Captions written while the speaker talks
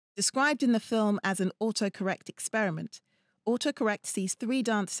Described in the film as an autocorrect experiment, AUTOCORRECT sees 3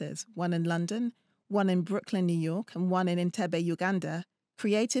 dancers, one in London, one in Brooklyn, New York, and one in Entebbe, Uganda,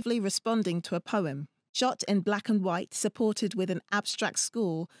 creatively responding to a poem. Shot in black and white, supported with an abstract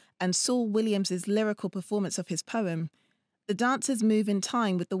score and Saul Williams' lyrical performance of his poem, the dancers move in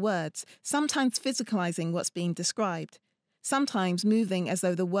time with the words, sometimes physicalizing what's being described, sometimes moving as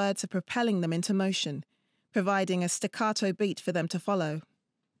though the words are propelling them into motion, providing a staccato beat for them to follow.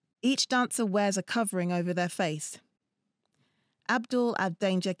 Each dancer wears a covering over their face. Abdul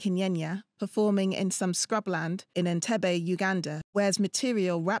Abdanger Kinyenya, performing in some scrubland in Entebbe, Uganda, wears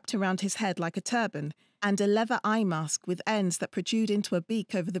material wrapped around his head like a turban and a leather eye mask with ends that protrude into a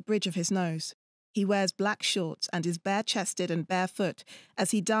beak over the bridge of his nose. He wears black shorts and is bare-chested and barefoot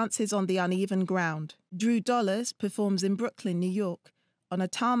as he dances on the uneven ground. Dollaz performs in Brooklyn, New York, on a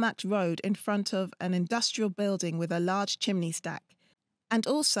tarmacked road in front of an industrial building with a large chimney stack, and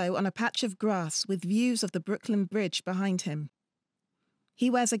also on a patch of grass with views of the Brooklyn Bridge behind him. He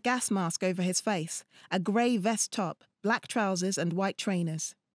wears a gas mask over his face, a grey vest top, black trousers and white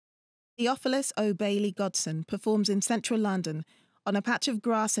trainers. Theophilus O'Bailey Godson performs in central London, on a patch of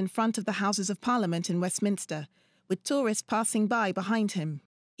grass in front of the Houses of Parliament in Westminster, with tourists passing by behind him.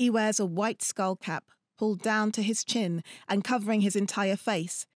 He wears a white skull cap, pulled down to his chin and covering his entire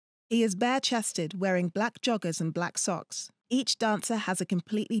face. He is bare-chested, wearing black joggers and black socks. Each dancer has a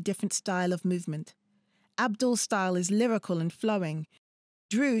completely different style of movement. Abdul's style is lyrical and flowing.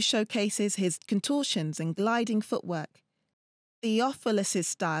 Drew showcases his contortions and gliding footwork. Theophilus'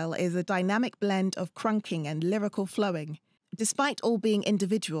 style is a dynamic blend of crunking and lyrical flowing. Despite all being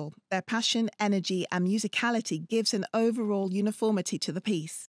individual, their passion, energy, and musicality gives an overall uniformity to the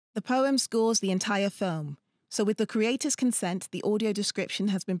piece. The poem scores the entire film, so with the creator's consent, the audio description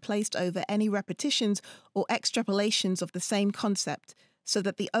has been placed over any repetitions or extrapolations of the same concept, so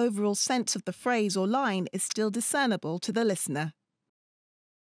that the overall sense of the phrase or line is still discernible to the listener.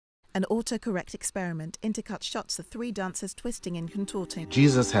 An autocorrect experiment intercuts shots of 3 dancers twisting and contorting.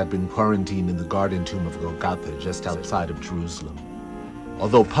 Jesus had been quarantined in the garden tomb of Golgotha just outside of Jerusalem.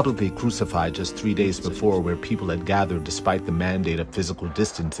 Although publicly crucified just 3 days before, where people had gathered despite the mandate of physical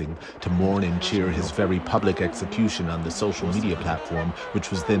distancing to mourn and cheer his very public execution on the social media platform, which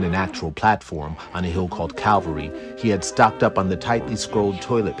was then an actual platform on a hill called Calvary, he had stocked up on the tightly scrolled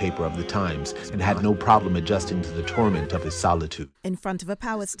toilet paper of the times and had no problem adjusting to the torment of his solitude. In front of a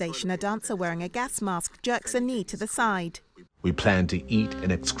power station, a dancer wearing a gas mask jerks a knee to the side. We plan to eat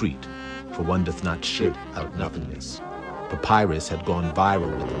and excrete, for one doth not shit out nothingness. Papyrus had gone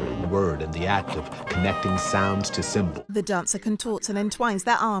viral with the written word and the act of connecting sounds to symbol. The dancer contorts and entwines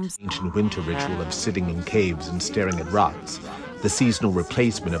their arms. Ancient winter ritual of sitting in caves and staring at rocks. The seasonal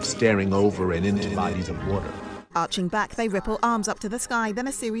replacement of staring over and into bodies of water. Arching back, they ripple arms up to the sky, then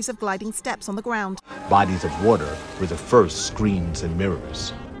a series of gliding steps on the ground. Bodies of water were the first screens and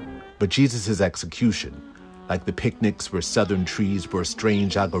mirrors. But Jesus' execution, like the picnics where southern trees bore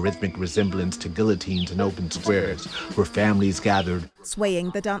strange algorithmic resemblance to guillotines and open squares, where families gathered.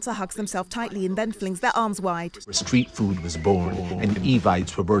 Swaying, the dancer hugs themselves tightly and then flings their arms wide. Where street food was born and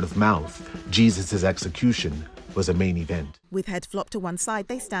Evites were word of mouth, Jesus' execution was a main event. With head flopped to one side,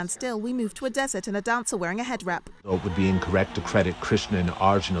 they stand still. We move to a desert and a dancer wearing a head wrap. Though it would be incorrect to credit Krishna and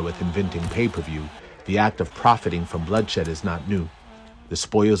Arjuna with inventing pay-per-view, the act of profiting from bloodshed is not new. The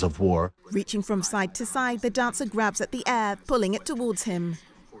spoils of war. Reaching from side to side, the dancer grabs at the air, pulling it towards him.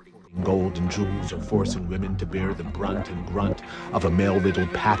 Gold and jewels are forcing women to bear the brunt and grunt of a male-riddled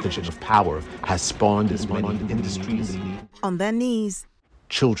pathogen of power has spawned as many industries. On their knees.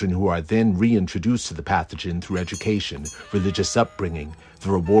 Children who are then reintroduced to the pathogen through education, religious upbringing,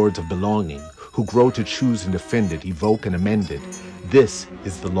 the rewards of belonging, who grow to choose and defend it, evoke and amend it. This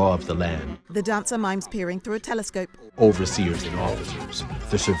is the law of the land. The dancer mimes peering through a telescope. Overseers and officers,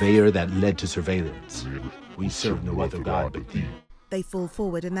 the surveyor that led to surveillance. We serve no other God but thee. They fall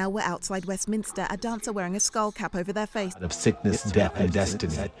forward and now we're outside Westminster, a dancer wearing a skull cap over their face. God of sickness, death and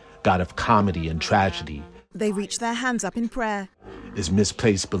destiny, God of comedy and tragedy. They reach their hands up in prayer. Is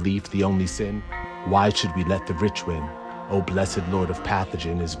misplaced belief the only sin? Why should we let the rich win? O blessed Lord of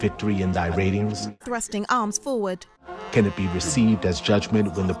pathogen, is victory in thy ratings? Thrusting arms forward. Can it be received as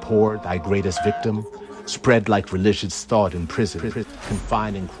judgment when the poor, thy greatest victim, spread like religious thought in prison,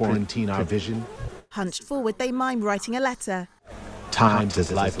 confine and quarantine our vision? Hunched forward, they mime writing a letter. Times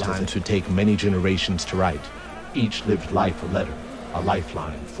as lifetimes would take many generations to write. Each lived life a letter, a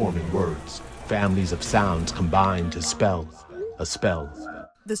lifeline forming words, families of sounds combined to spell a spell.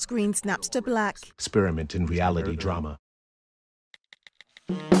 The screen snaps to black. Experiment in reality drama.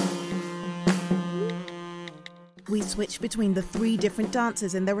 We switch between the 3 different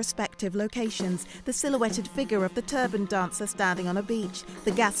dancers in their respective locations. The silhouetted figure of the turban dancer standing on a beach.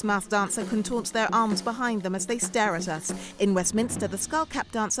 The gas mask dancer contorts their arms behind them as they stare at us. In Westminster, the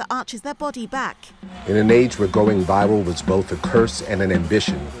skull-cap dancer arches their body back. In an age where going viral was both a curse and an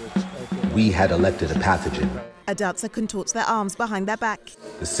ambition, we had elected a pathogen. A dancer contorts their arms behind their back.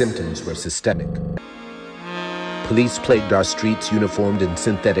 The symptoms were systemic. Police plagued our streets uniformed in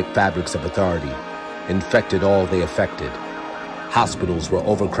synthetic fabrics of authority, infected all they affected. Hospitals were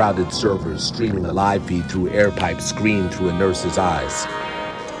overcrowded servers streaming a live feed through air pipes screened through a nurse's eyes.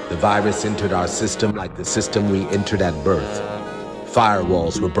 The virus entered our system like the system we entered at birth.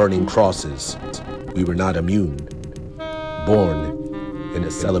 Firewalls were burning crosses. We were not immune. Born in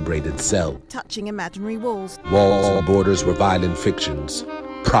a celebrated cell. Touching imaginary walls. Wall borders were violent fictions,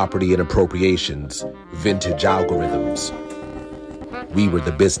 property and appropriations, vintage algorithms. We were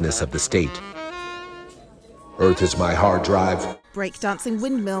the business of the state. Earth is my hard drive. Breakdancing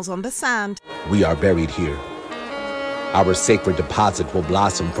windmills on the sand. We are buried here. Our sacred deposit will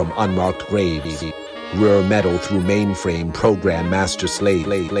blossom from unmarked graves. Rare metal through mainframe program master slave.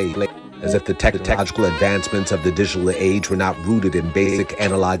 As if the technological advancements of the digital age were not rooted in basic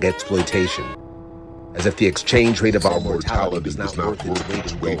analog exploitation. As if the exchange rate of our mortality was not worth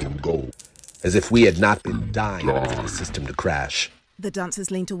its weight in gold. As if we had not been dying for the system to crash. The dancers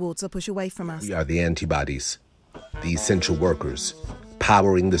lean towards or push away from us. We are the antibodies, the essential workers,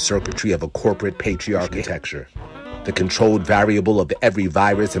 powering the circuitry of a corporate patriarchitecture, the controlled variable of every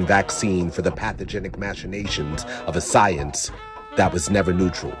virus and vaccine for the pathogenic machinations of a science that was never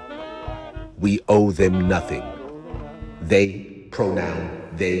neutral. We owe them nothing. They, pronoun,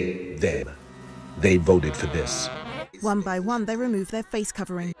 they, them. They voted for this. One by one, they remove their face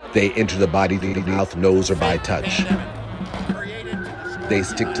covering. They enter the body through the mouth, nose, or by touch. They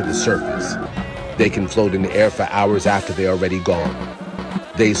stick to the surface. They can float in the air for hours after they're already gone.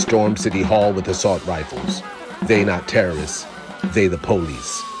 They storm City Hall with assault rifles. They not terrorists. They the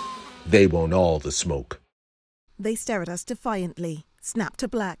police. They want all the smoke. They stare at us defiantly. Snap to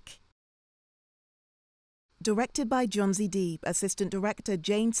black. Directed by Jonzi D, Assistant Director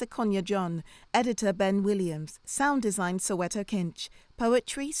Jane Sekonya John, Editor Ben Williams, Sound Design Soweto Kinch,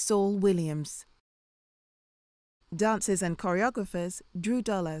 Poetry Saul Williams. Dancers and choreographers Drew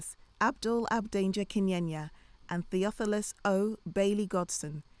Dollaz, Abdul Abdanger Kinyenya, and Theophilus O. Bailey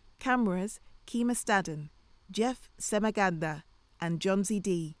Godson. Cameras Kima Stadden, Jeff Semaganda, and Jonzi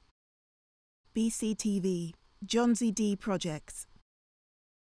D. BCTV, Jonzi D Projects.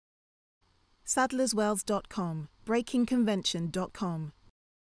 Sadlerswells.com, BreakingConvention.com.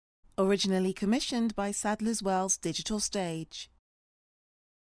 Originally commissioned by Sadler's Wells Digital Stage.